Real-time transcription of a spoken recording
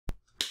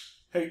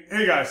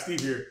Hey guys, Steve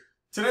here.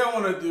 Today I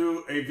want to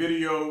do a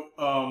video,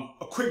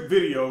 a quick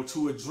video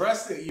to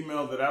address the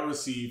email that I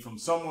received from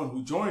someone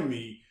who joined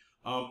me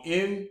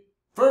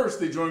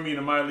first they joined me in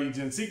the My Lead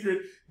Gen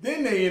Secret,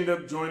 then they end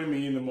up joining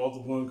me in the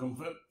multiple income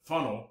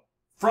funnel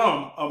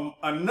from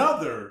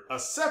a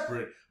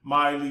separate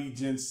My Lead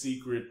Gen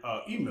Secret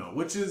email,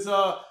 which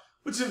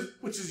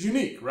is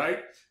unique, right?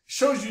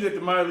 Shows you that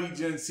the My Lead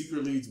Gen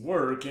Secret leads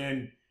work,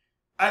 and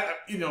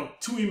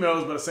two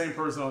emails by the same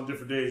person on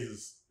different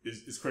days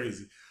is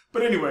crazy.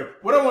 But anyway,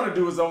 what I want to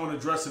do is I want to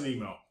address an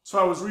email. So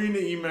I was reading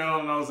the email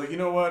and I was like, you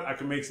know what? I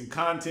can make some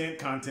content.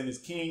 Content is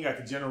king. I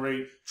can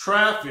generate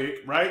traffic,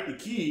 right? The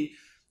key,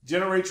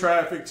 generate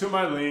traffic to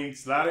my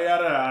links, yada,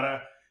 yada,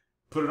 yada,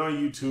 put it on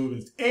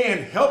YouTube and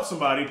help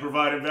somebody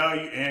provide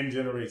value and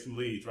generate some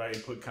leads, right?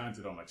 And put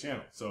content on my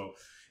channel. So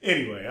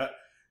anyway,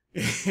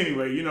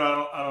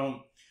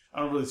 I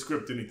don't really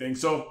script anything.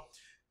 So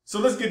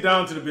let's get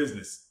down to the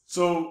business.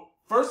 So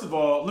first of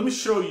all, let me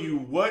show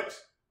you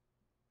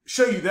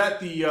that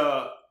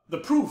the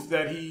proof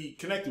that he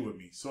connected with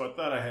me. So I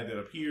thought I had that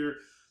up here.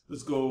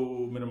 Let's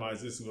go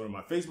minimize this and go to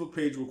my Facebook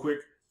page real quick.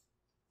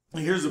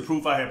 And here's the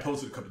proof I had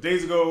posted a couple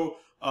days ago.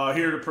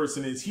 Here the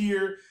person is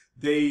here.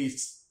 They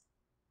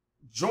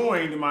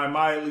joined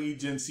my Lead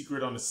Gen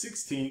Secret on the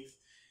 16th,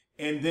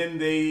 and then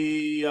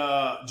they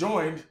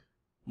joined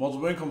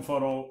Multiple Income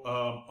Funnel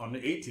on the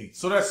 18th.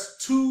 So that's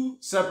two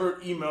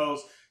separate emails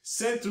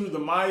sent through the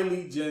My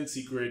Lead Gen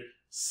Secret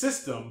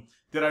system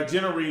that I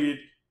generated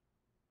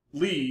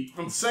lead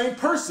from the same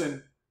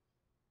person,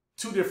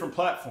 two different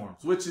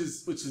platforms, which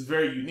is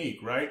very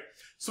unique, right?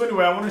 So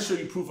anyway, I want to show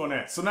you proof on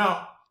that. So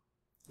now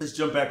let's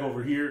jump back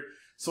over here.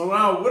 So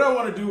now what I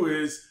want to do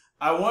is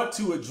I want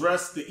to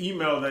address the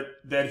email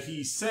that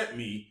he sent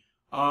me.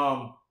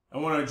 I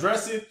want to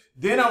address it.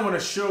 Then I want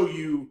to show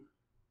you,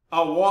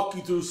 I'll walk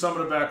you through some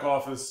of the back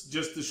office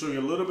just to show you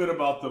a little bit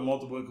about the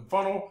multiple income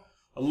funnel,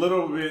 a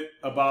little bit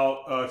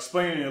about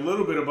explaining a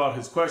little bit about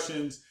his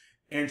questions,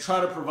 and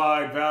try to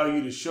provide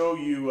value to show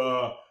you,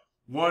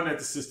 one, that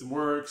the system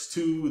works,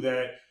 two,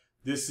 that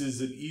this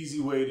is an easy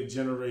way to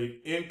generate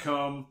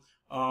income,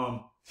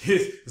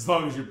 as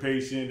long as you're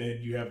patient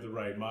and you have the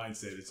right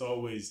mindset. It's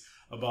always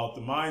about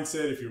the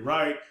mindset if you're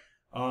right.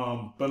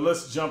 But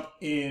let's jump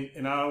in,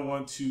 and I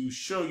want to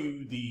show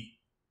you the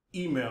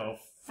email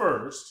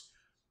first.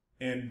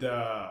 And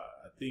I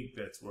think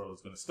that's where I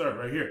was going to start,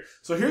 right here.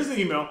 So here's the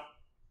email.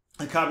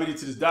 I copied it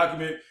to this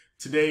document.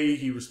 Today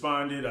he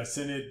responded. I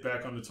sent it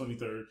back on the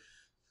 23rd.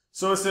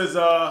 So it says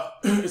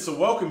it's a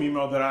welcome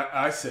email that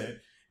I sent,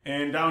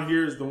 and down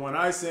here is the one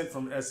I sent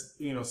from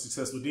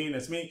S.Dean.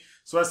 That's me.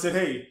 So I said,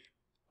 hey,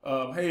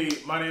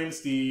 my name is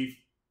Steve.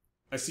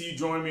 I see you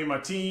join me and my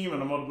team on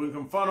the Multiple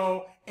Income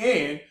Funnel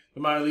and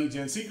the My Lead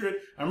Gen Secret.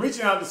 I'm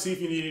reaching out to see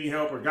if you need any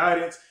help or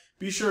guidance.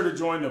 Be sure to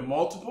join the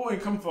Multiple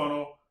Income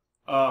Funnel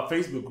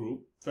Facebook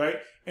group, right?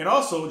 And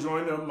also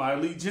join the My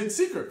Lead Gen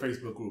Secret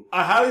Facebook group.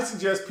 I highly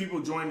suggest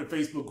people join the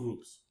Facebook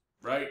groups,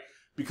 right?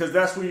 Because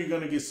that's where you're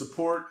going to get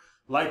support,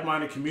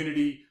 like-minded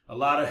community, a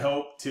lot of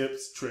help,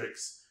 tips,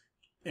 tricks,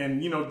 and,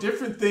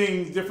 different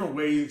things, different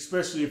ways,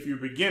 especially if you're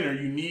a beginner,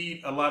 you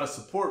need a lot of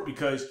support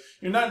because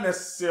you're not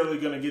necessarily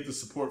going to get the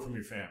support from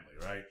your family,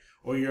 right?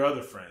 Or your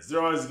other friends.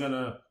 They're always going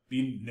to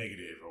be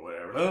negative or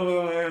whatever.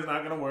 Oh, it's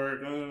not going to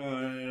work. Oh,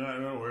 it's not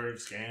going to work.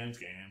 Scam.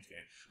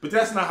 But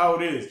that's not how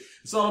it is.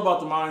 It's all about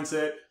the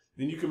mindset.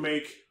 Then you can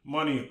make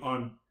money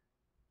on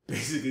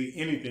basically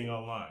anything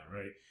online,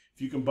 right?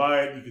 If you can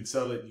buy it, you can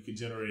sell it, you can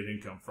generate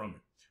income from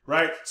it,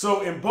 right?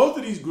 So in both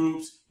of these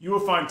groups, you will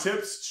find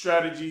tips,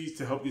 strategies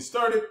to help you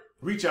started.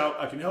 Reach out,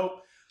 I can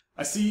help.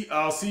 I'll see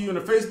you in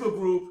the Facebook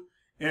group,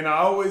 and I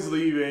always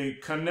leave a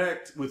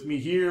connect with me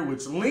here,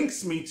 which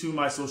links me to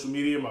my social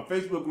media, my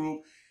Facebook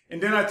group,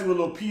 and then I threw a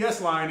little PS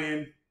line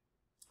in,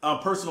 a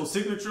personal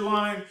signature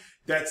line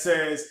that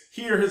says,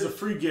 here's a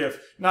free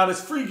gift. Now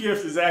this free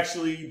gift is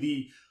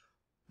actually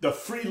the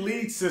free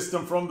lead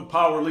system from the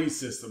Power Lead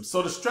system.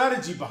 So the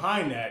strategy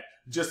behind that,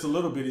 just a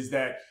little bit, is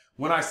that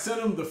when I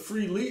send them the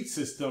free lead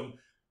system,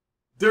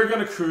 they're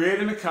going to create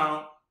an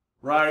account,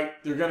 right?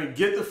 They're going to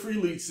get the free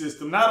lead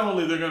system. Not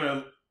only they're going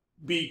to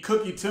be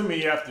cookie to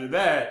me after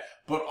that,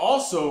 but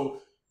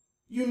also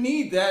you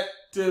need that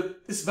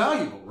it's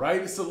valuable,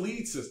 right? It's a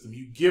lead system.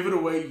 You give it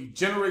away, you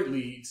generate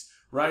leads,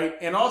 right?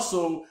 And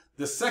also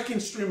the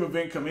second stream of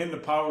income in the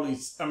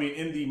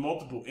in the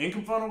multiple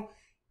income funnel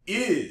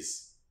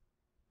is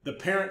the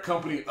parent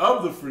company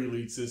of the free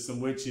lead system,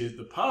 which is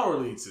the Power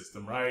Lead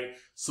system, right?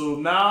 So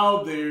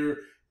now they're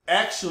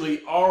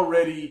actually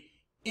already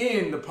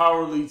in the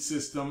Power Lead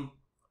system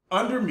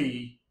under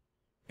me,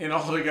 and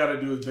all they got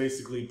to do is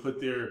basically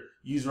put their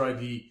user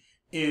ID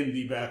in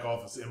the back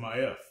office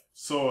MIF.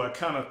 So I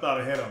kind of thought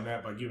ahead on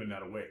that by giving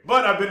that away.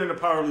 But I've been in the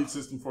Power Lead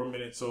system for a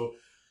minute, so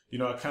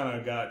I kind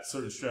of got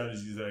certain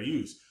strategies that I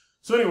use.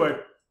 So anyway,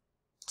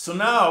 so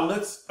now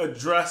let's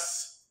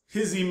address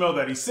his email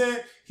that he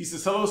sent. He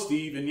says, hello,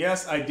 Steve. And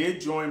yes, I did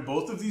join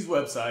both of these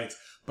websites,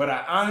 but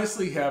I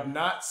honestly have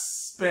not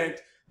spent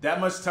that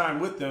much time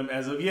with them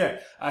as of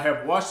yet. I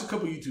have watched a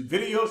couple YouTube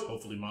videos,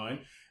 hopefully mine,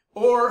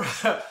 or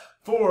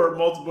for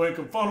multiple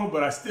income funnel,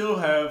 but I still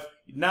have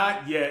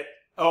not yet,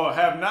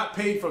 have not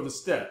paid for the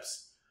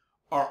steps.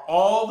 Are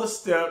all the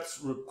steps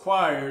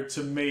required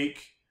to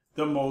make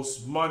the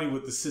most money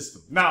with the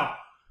system? Now,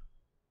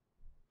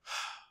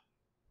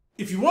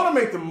 if you want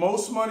to make the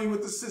most money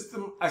with the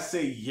system, I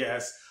say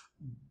yes.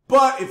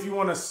 But if you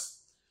want to,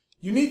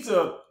 you need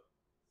to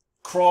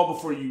crawl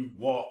before you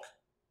walk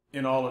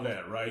and all of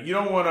that, right? You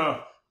don't want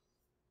to,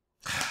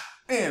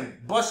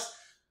 and bust,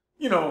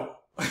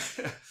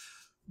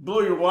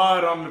 blow your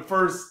wad on the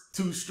first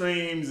 2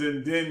 streams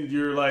and then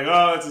you're like,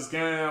 oh, it's a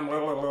scam, blah,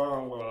 blah,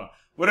 blah, blah,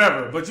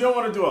 whatever. But you don't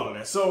want to do all of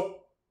that. So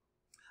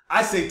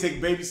I say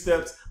take baby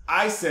steps.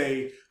 I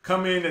say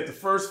come in at the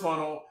first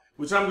funnel,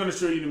 which I'm going to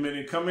show you in a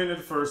minute. Come in at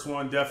the first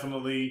one,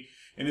 definitely.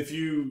 And if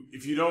you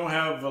don't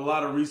have a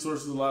lot of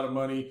resources, a lot of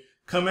money,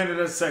 come in at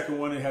the second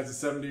one. It has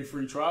a 7-day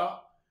free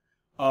trial.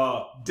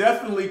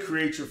 Definitely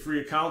create your free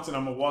accounts, and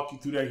I'm going to walk you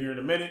through that here in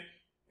a minute.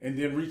 And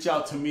then reach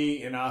out to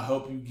me, and I'll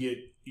help you get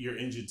your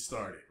engine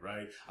started,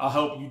 right? I'll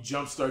help you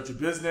jumpstart your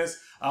business.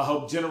 I'll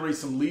help generate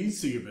some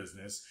leads to your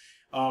business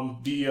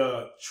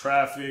via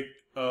traffic,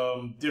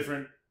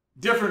 different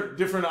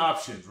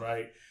options,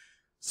 right?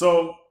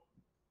 So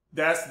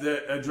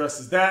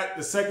addresses that.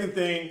 The second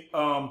thing,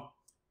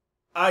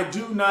 I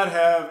do not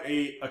have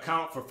an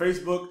account for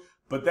Facebook,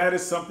 but that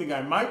is something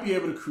I might be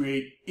able to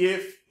create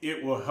if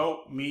it will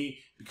help me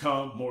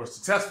become more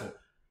successful.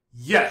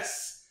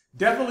 Yes,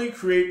 definitely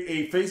create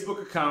a Facebook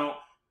account,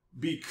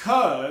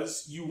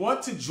 because you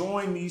want to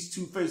join these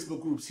 2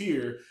 Facebook groups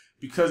here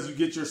because you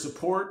get your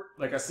support.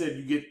 Like I said,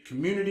 you get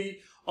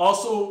community.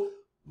 Also,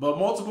 the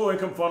multiple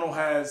income funnel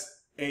has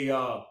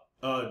a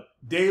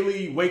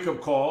daily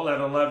wake-up call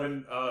at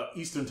 11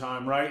 Eastern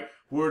time, right?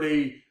 Where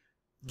they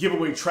give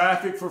away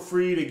traffic for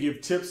free. They give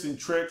tips and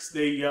tricks.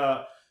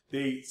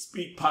 They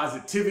speak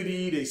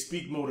positivity. They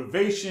speak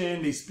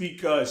motivation. They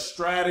speak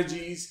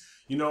strategies.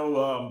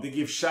 They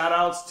give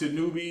shout-outs to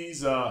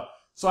newbies.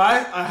 So I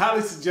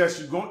highly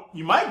suggest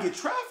you might get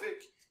traffic.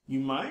 You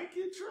might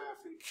get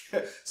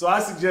traffic. So I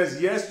suggest,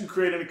 yes, you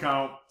create an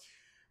account.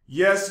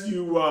 Yes,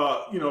 you,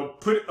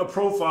 put a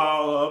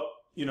profile up.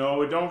 It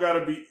don't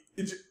gotta be,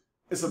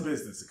 it's a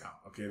business account.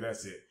 Okay,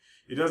 that's it.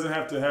 It doesn't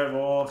have to have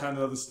all kinds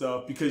of other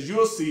stuff, because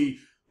you'll see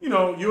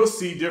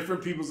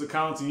different people's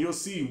accounts and you'll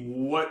see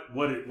what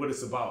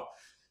it's about.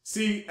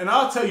 See, and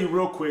I'll tell you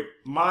real quick,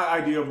 my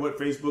idea of what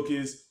Facebook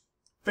is.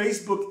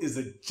 Facebook is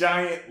a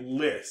giant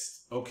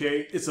list,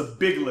 okay? It's a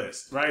big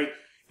list, right?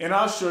 And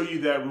I'll show you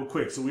that real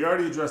quick. So we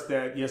already addressed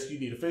that. Yes, you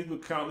need a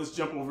Facebook account. Let's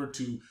jump over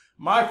to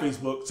my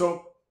Facebook.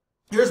 So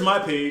here's my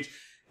page.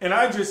 And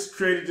I just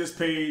created this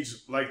page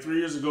like 3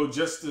 years ago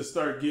just to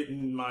start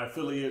getting my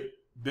affiliate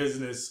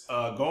business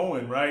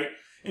going, right?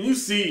 And you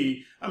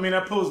see, I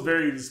post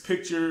various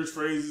pictures,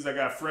 phrases. I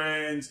got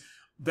friends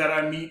that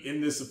I meet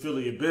in this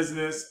affiliate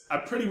business. I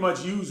pretty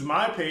much use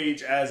my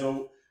page as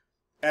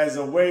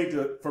a way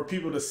for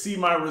people to see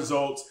my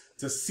results,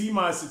 to see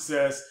my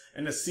success,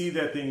 and to see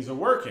that things are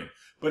working.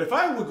 But if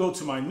I would go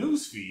to my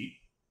news feed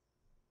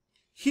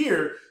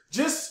here,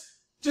 just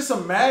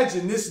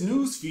imagine this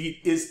news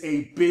feed is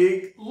a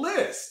big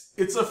list.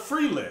 It's a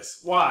free list.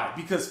 Why?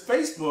 Because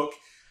Facebook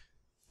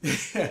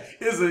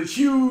is a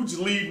huge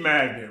lead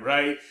magnet,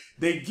 right?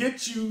 They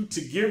get you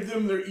to give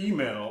them their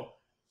email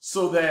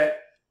so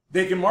that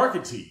they can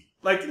market to you.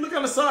 Like, look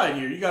on the side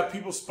here. You got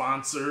people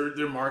sponsored.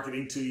 They're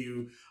marketing to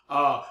you.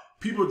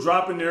 People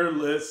dropping their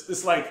lists.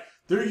 It's like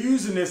they're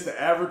using this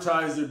to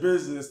advertise their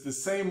business the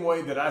same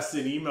way that I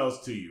send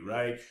emails to you,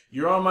 right?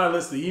 You're on my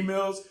list of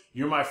emails.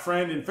 You're my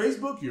friend in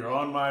Facebook. You're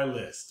on my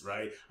list,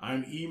 right?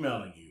 I'm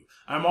emailing you.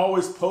 I'm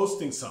always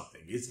posting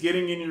something. It's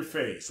getting in your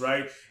face,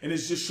 right? And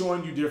it's just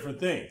showing you different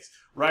things,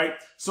 right?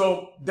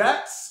 So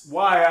that's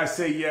why I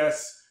say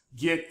yes,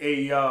 create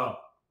a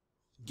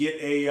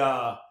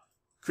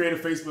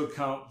Facebook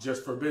account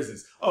just for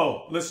business.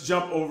 Oh, let's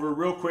jump over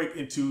real quick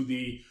into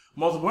the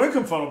multiple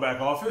income funnel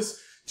back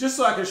office, just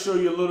so I can show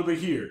you a little bit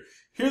here.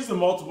 Here's the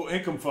multiple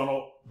income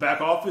funnel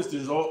back office.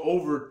 There's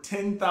over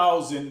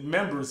 10,000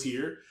 members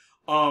here.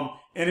 And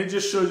it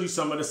just shows you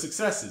some of the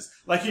successes.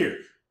 Like here,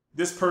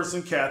 this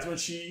person, Catherine,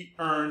 she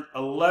earned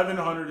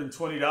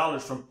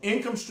 $1,120 from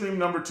income stream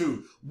number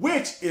 2,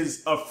 which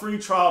is a free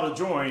trial to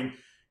join.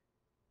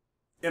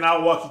 And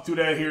I'll walk you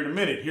through that here in a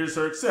minute. Here's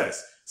her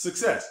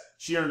success.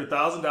 She earned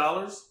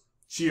 $1,000.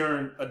 She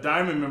earned a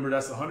diamond member,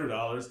 that's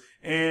 $100.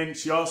 And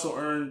she also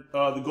earned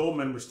the gold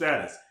member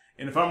status.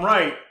 And if I'm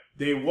right,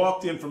 they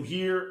walked in from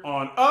here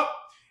on up.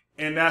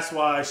 And that's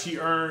why she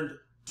earned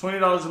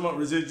 $20 a month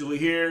residually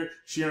here.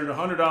 She earned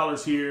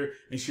 $100 here.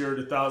 And she earned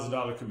a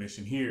 $1,000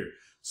 commission here.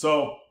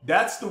 So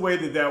that's the way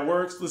that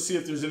works. Let's see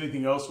if there's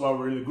anything else while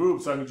we're in the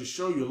group, so I can just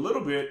show you a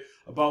little bit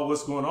about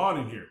what's going on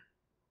in here.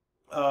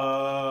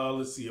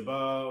 Let's see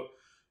about,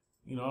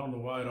 I don't know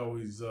why it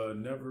always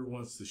never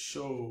wants to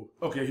show.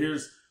 Okay,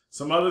 here's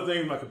some other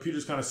things. My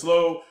computer's kind of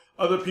slow.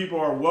 Other people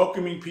are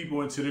welcoming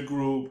people into the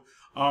group.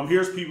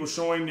 Here's people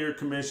showing their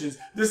commissions.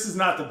 This is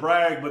not to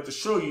brag, but to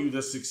show you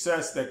the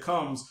success that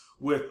comes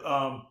with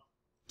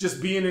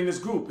just being in this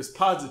group. It's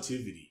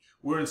positivity.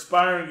 We're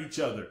inspiring each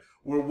other.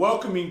 We're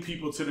welcoming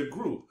people to the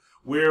group.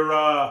 We're,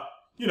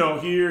 you know,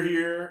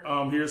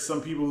 here's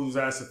some people who's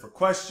asking for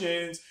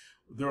questions.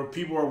 There are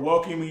people who are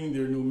welcoming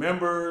their new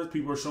members.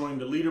 People are showing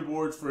the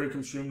leaderboards for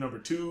income stream number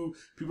 2.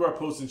 People are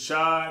posting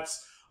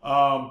shots,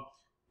 and,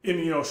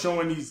 you know,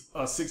 showing these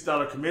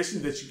 $6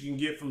 commissions that you can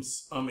get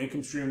from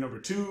income stream number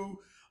 2.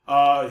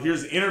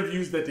 Here's the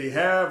interviews that they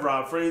have.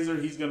 Rob Fraser,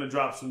 he's going to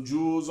drop some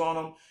jewels on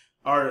them.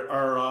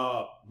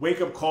 Our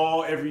wake-up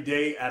call every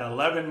day at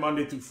 11,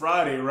 Monday through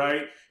Friday,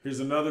 right? Here's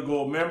another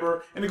gold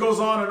member. And it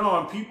goes on and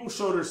on. People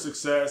show their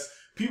success.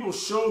 People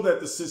show that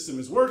the system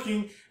is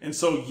working. And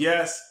so,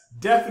 yes,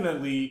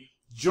 definitely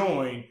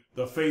join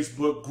the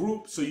Facebook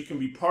group so you can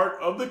be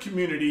part of the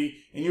community,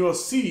 and you'll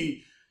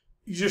see,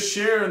 you just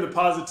share in the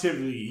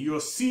positivity. You'll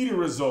see the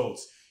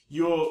results.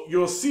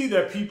 You'll see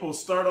that people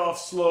start off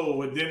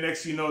slow, and then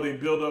next you know they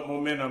build up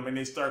momentum and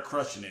they start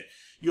crushing it.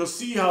 You'll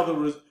see how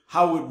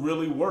it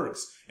really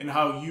works and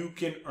how you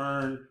can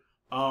earn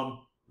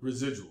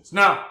residuals.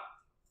 Now,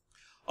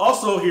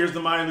 also, here's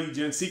the My Lead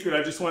Gen secret.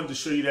 I just wanted to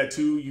show you that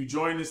too. You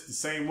join this the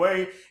same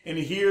way. And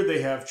here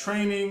they have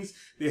trainings,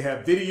 they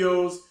have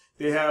videos,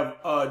 they have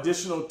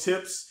additional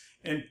tips,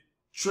 and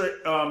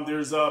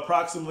there's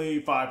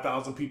approximately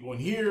 5,000 people in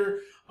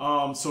here.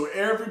 So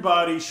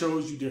everybody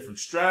shows you different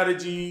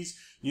strategies,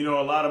 you know,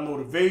 a lot of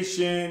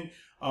motivation.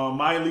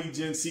 My Lead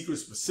Gen secret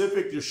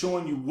specific. They're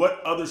showing you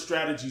what other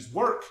strategies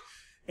work,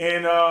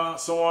 and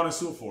so on and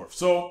so forth.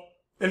 So,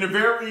 and they're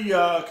very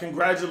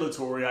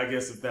congratulatory, I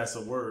guess, if that's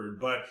a word.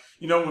 But,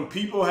 you know, when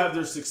people have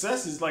their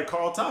successes, like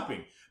Carl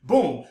Topping,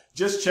 boom,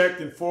 just checked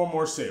and 4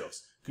 more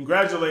sales.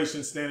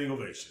 Congratulations, standing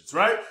ovations,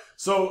 right?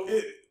 So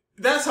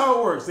that's how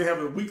it works. They have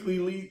a weekly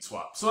lead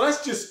swap. So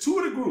that's just 2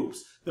 of the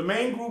groups. The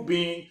main group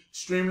being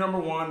stream number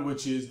 1,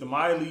 which is the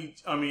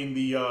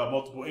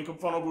multiple income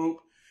funnel group.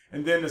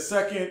 And then the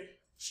second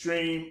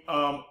stream,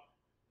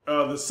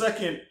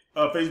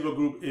 Facebook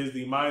group is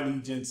the My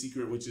Lead Gen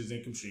secret, which is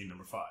income stream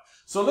number 5.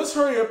 So let's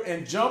hurry up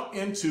and jump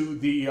into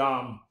the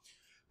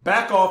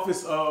back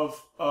office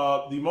of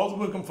the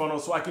multiple income funnel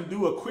so I can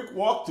do a quick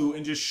walkthrough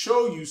and just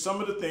show you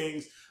some of the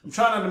things. I'm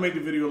trying not to make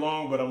the video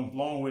long, but I'm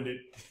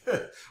long-winded,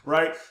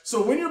 right?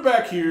 So when you're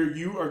back here,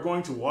 you are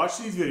going to watch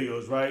these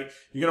videos, right?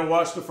 You're going to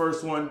watch the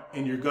first one,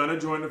 and you're going to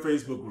join the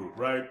Facebook group,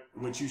 right?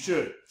 Which you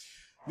should.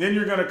 Then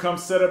you're going to come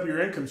set up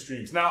your income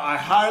streams. Now, I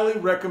highly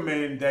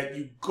recommend that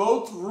you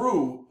go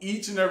through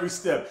each and every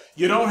step.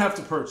 You don't have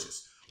to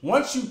purchase.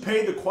 Once you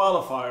pay the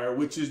qualifier,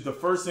 which is the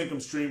first income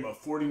stream of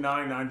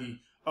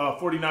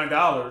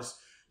 $49,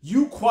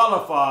 you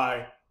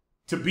qualify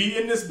to be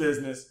in this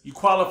business. You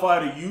qualify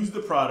to use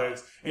the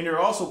products, and you're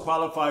also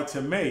qualified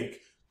to make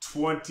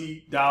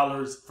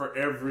 $20 for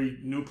every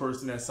new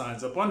person that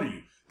signs up under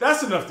you.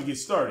 That's enough to get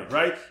started,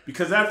 right?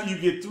 Because after you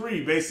get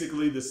 3,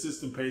 basically the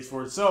system pays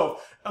for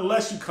itself,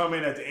 unless you come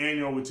in at the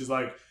annual, which is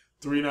like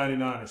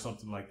 $3.99 or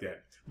something like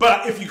that.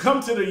 But if you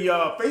come to the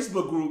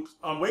Facebook group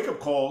wake up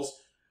calls,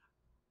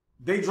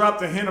 they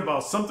dropped a hint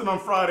about something on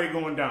Friday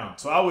going down.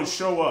 So I would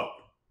show up,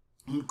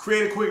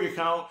 create a quick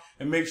account,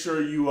 and make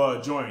sure you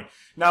join.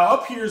 Now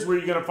up here is where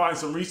you're going to find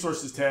some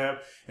resources tab.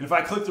 And if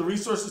I click the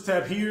resources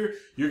tab here,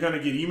 you're going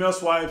to get email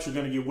swipes, you're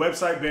going to get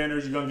website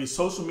banners, you're going to get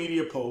social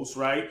media posts,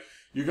 right?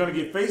 You're going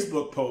to get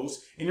Facebook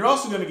posts, and you're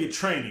also going to get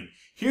training.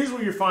 Here's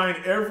where you find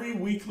every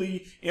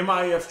weekly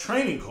MIF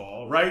training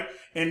call, right?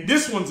 And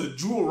this one's a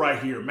jewel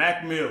right here,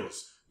 Mac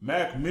Mills.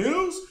 Mac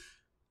Mills,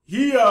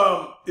 he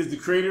is the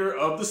creator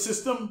of the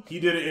system.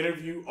 He did an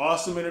interview,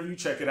 awesome interview,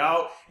 check it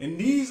out. And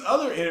these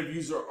other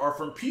interviews are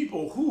from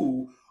people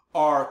who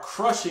are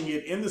crushing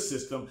it in the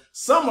system.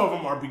 Some of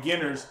them are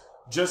beginners,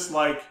 just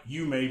like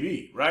you may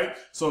be, right?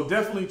 So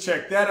definitely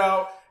check that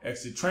out,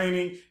 exit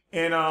training.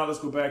 And let's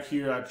go back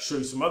here. I can show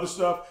you some other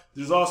stuff.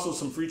 There's also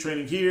some free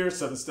training here,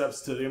 7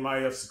 steps to the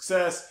MIF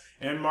success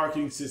and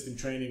marketing system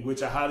training,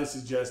 which I highly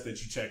suggest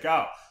that you check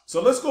out.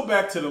 So let's go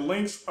back to the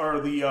links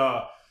or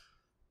the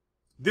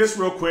this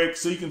real quick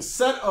so you can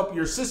set up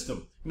your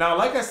system. Now,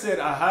 like I said,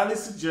 I highly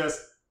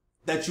suggest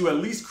that you at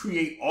least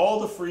create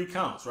all the free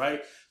accounts,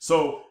 right?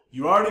 So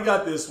you already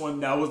got this one.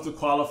 That was the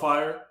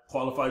qualifier.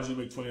 Qualified you to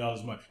make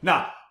 $20 a month.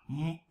 Now,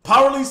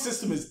 PowerLead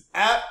system is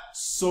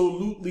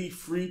absolutely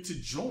free to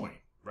join.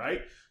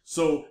 Right?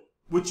 So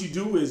what you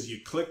do is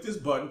you click this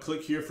button,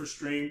 click here for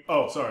stream.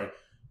 Oh, sorry.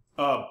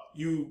 What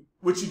you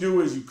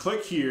do is you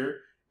click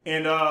here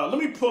and let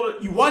me pull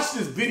it. You watch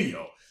this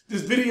video.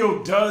 This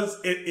video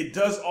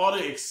does all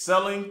the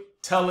excelling,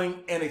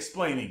 telling, and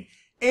explaining.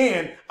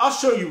 And I'll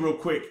show you real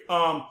quick.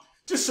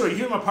 Just show you.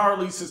 Here's my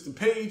PowerLead system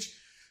page.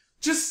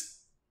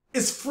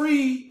 It's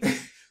free.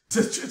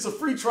 It's a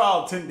free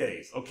trial of 10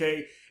 days.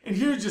 Okay. And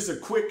here's just a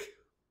quick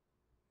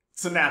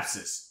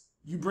synopsis.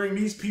 You bring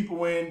these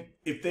people in.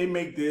 If they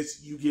make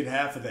this, you get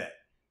half of that.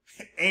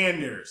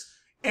 And theirs.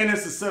 And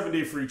it's a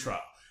 7-day free trial.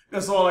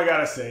 That's all I got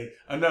to say.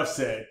 Enough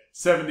said.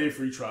 7-day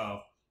free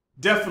trial.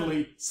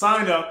 Definitely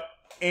sign up.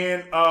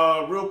 And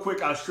real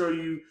quick, I'll show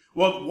you.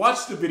 Well,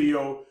 watch the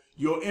video.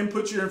 You'll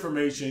input your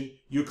information.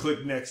 You'll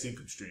click next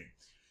income stream.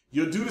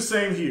 You'll do the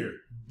same here.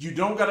 You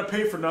don't got to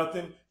pay for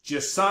nothing.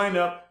 Just sign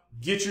up,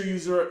 get your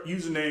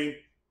username,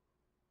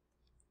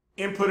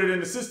 input it in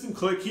the system,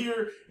 click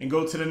here, and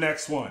go to the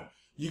next one.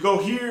 You go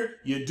here,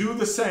 you do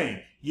the same.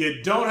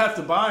 You don't have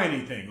to buy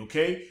anything,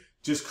 okay?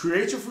 Just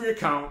create your free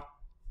account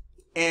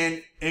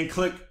and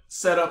click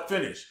set up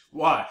finish.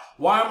 Why?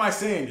 Why am I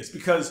saying this?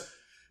 Because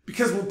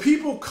when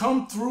people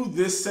come through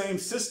this same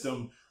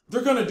system,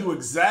 they're going to do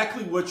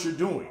exactly what you're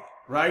doing,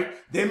 right?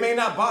 They may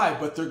not buy,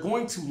 but they're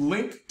going to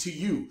link to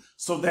you.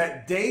 So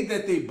that day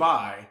that they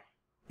buy,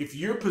 if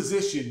you're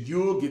positioned,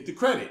 you'll get the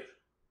credit.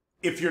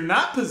 If you're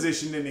not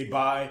positioned and they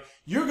buy,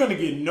 you're going to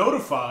get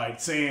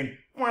notified saying,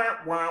 wah,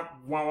 wah,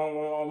 wah, wah,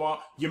 wah, wah.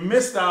 You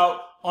missed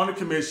out on a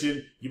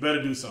commission. You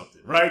better do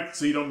something, right?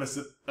 So you don't miss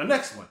the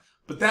next one.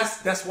 But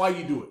that's why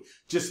you do it.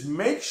 Just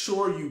make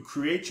sure you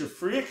create your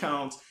free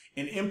accounts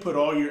and input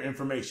all your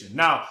information.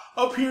 Now,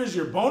 up here is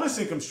your bonus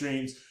income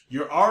streams.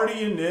 You're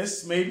already in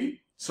this,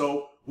 maybe.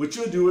 So what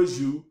you'll do is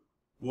you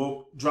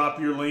will drop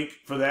your link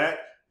for that.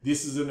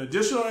 This is an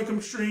additional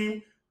income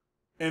stream,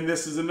 and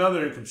this is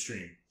another income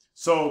stream.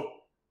 So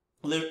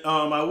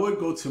I would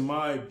go to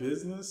my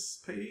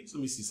business page.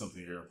 Let me see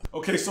something here.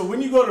 Okay, so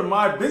when you go to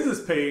my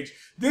business page,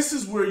 this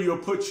is where you'll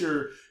put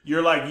your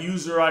like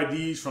user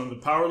IDs from the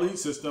Power Lead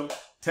system,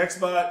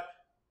 TextBot,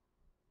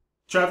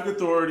 Traffic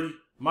Authority,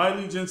 My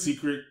Lead Gen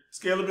Secret,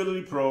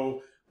 Scalability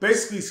Pro.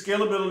 Basically,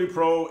 Scalability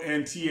Pro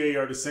and TA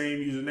are the same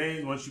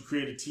usernames. Once you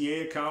create a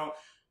TA account,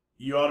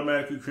 you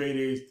automatically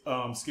create a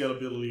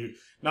Scalability.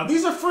 Now,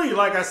 these are free,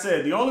 like I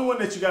said. The only one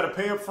that you got to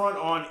pay up front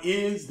on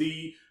is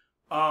the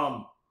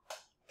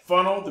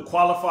funnel, the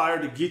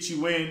qualifier to get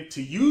you in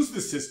to use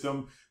the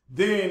system.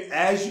 Then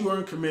as you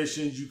earn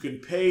commissions, you can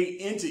pay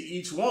into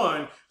each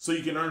one so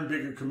you can earn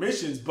bigger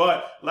commissions.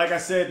 But like I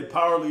said, the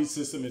Power Lead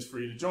system is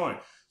free to join.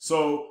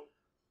 So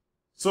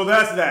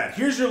that's that.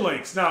 Here's your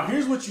links. Now,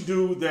 here's what you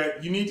do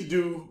that you need to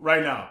do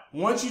right now.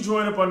 Once you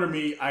join up under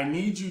me, I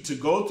need you to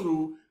go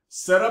through,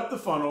 set up the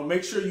funnel,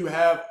 make sure you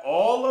have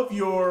all of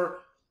your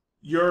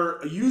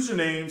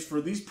usernames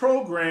for these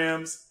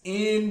programs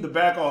in the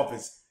back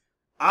office.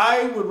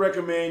 I would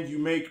recommend you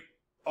make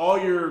all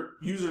your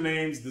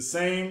usernames the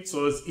same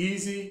so it's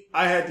easy.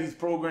 I had these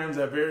programs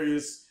at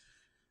various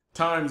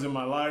times in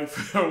my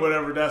life or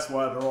whatever. That's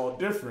why they're all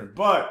different.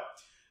 But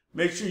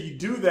make sure you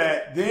do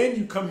that. Then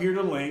you come here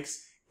to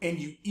links and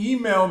you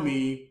email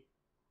me.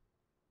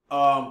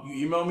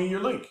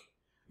 Your link.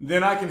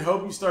 Then I can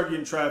help you start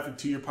getting traffic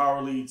to your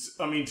Power Leads.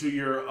 I mean, to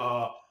your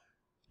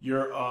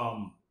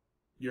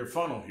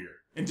funnel here,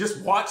 and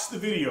just watch the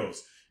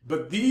videos.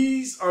 But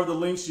these are the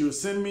links you would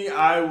send me.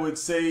 I would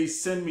say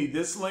send me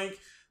this link.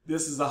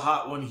 This is a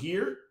hot one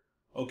here,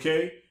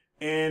 okay?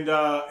 And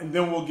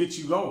then we'll get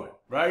you going,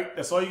 right?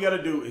 That's all you got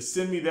to do is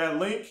send me that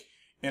link,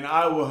 and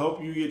I will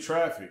help you get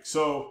traffic.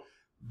 So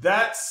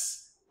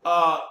that's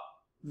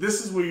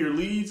this is where your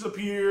leads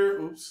appear.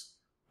 Oops,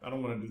 I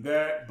don't want to do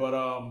that. But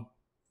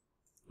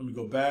let me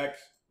go back.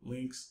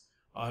 Links.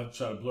 I'll have to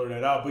try to blur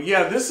that out. But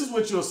yeah, this is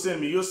what you'll send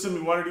me. You'll send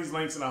me one of these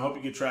links, and I'll help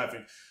you get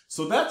traffic.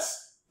 So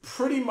that's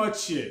pretty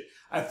much it.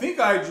 I think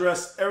I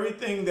addressed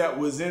everything that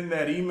was in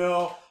that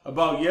email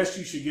about, yes,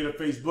 you should get a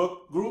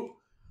Facebook group,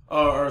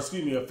 or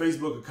excuse me, a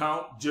Facebook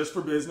account just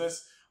for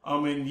business.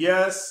 And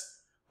yes,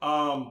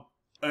 and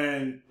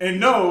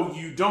no,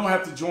 you don't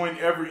have to join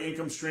every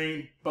income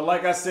stream. But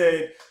like I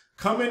said,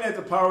 come in at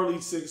the Power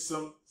Lead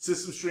system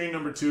stream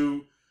number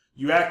 2.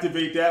 You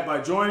activate that by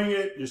joining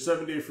it, your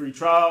 7-day free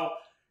trial.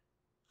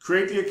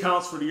 Create the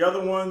accounts for the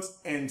other ones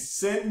and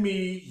send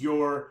me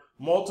your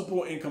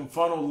multiple income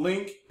funnel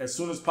link as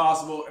soon as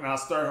possible, and I'll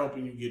start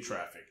helping you get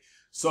traffic.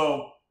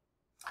 So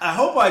I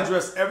hope I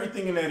addressed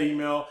everything in that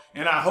email,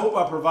 and I hope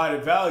I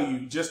provided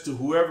value just to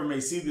whoever may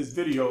see this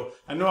video.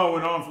 I know I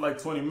went on for like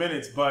 20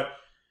 minutes, but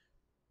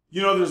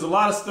you know, there's a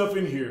lot of stuff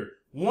in here.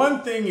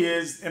 One thing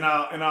is, and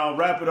I'll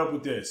wrap it up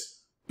with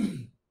this.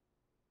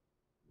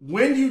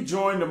 When you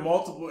join the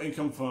multiple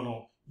income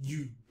funnel,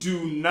 you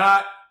do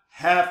not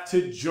have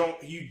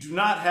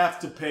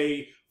to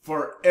pay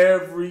for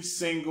every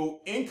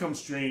single income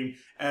stream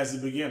as a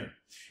beginner.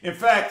 In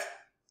fact,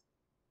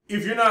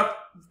 if you're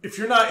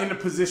not in a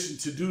position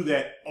to do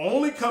that,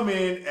 only come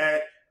in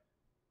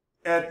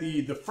at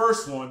the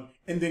first one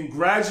and then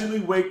gradually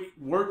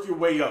work your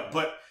way up.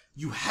 But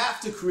you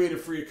have to create a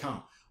free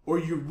account, or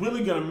you're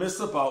really gonna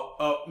miss out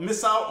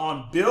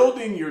on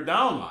building your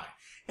downline.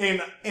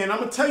 And I'm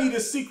gonna tell you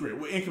this secret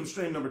with income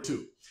stream number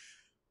 2.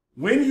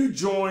 When you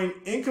join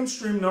income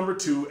stream number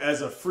 2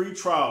 as a free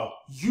trial,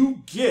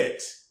 you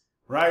get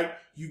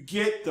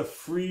the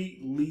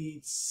free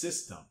lead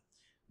system.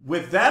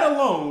 With that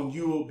alone,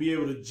 you will be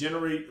able to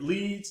generate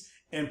leads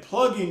and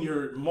plug in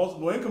your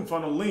multiple income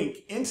funnel link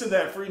into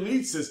that free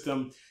lead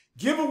system,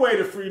 give away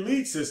the free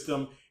lead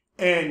system,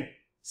 and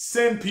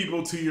send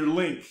people to your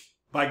link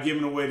by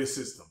giving away the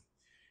system.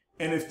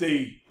 And if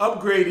they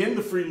upgrade in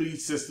the free lead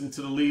system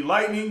to the Lead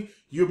Lightning,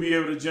 you'll be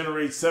able to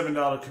generate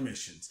 $7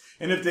 commissions.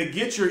 And if they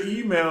get your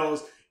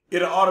emails,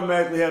 it'll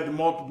automatically have the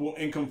multiple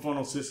income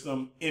funnel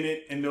system in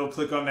it, and they'll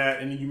click on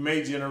that, and you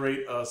may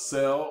generate a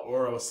sale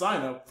or a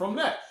sign up from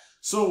that.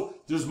 So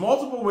there's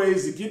multiple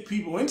ways to get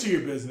people into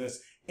your business,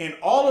 and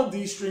all of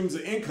these streams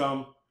of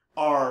income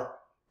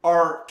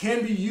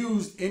can be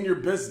used in your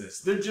business.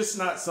 They're just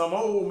not some,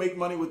 oh, we'll make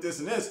money with this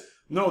and this.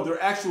 No,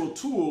 they're actual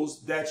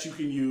tools that you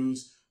can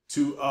use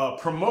to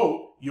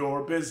promote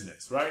your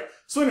business, right?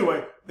 So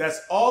anyway,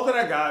 that's all that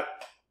I got.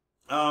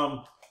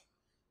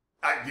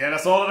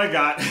 That's all that I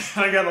got.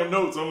 I got no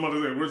notes. I'm going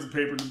to say, where's the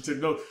paper to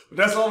take notes? But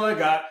that's all that I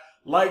got.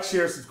 Like,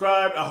 share,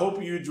 subscribe. I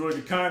hope you enjoyed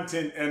the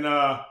content. And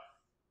I'll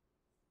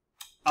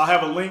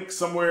have a link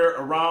somewhere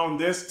around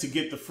this to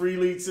get the free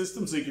lead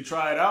system so you can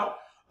try it out.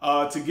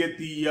 To get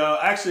the,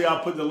 actually,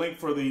 I'll put the link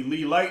for the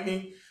Lead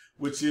Lightning,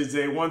 which is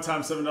a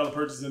one-time $7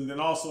 purchase. And then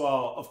also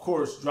I'll, of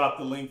course, drop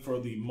the link for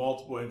the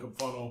multiple income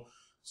funnel.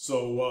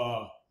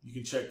 So you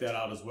can check that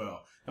out as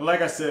well. And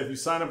like I said, if you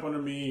sign up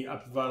under me, I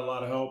provide a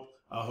lot of help.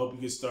 I'll help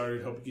you get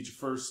started, help you get your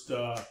first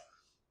a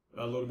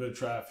little bit of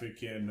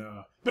traffic. And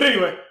but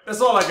anyway,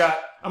 that's all I got.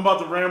 I'm about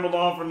to ramble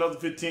on for another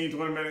 15,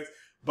 20 minutes.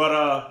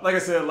 But like I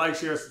said, like,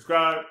 share,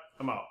 subscribe.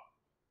 I'm out.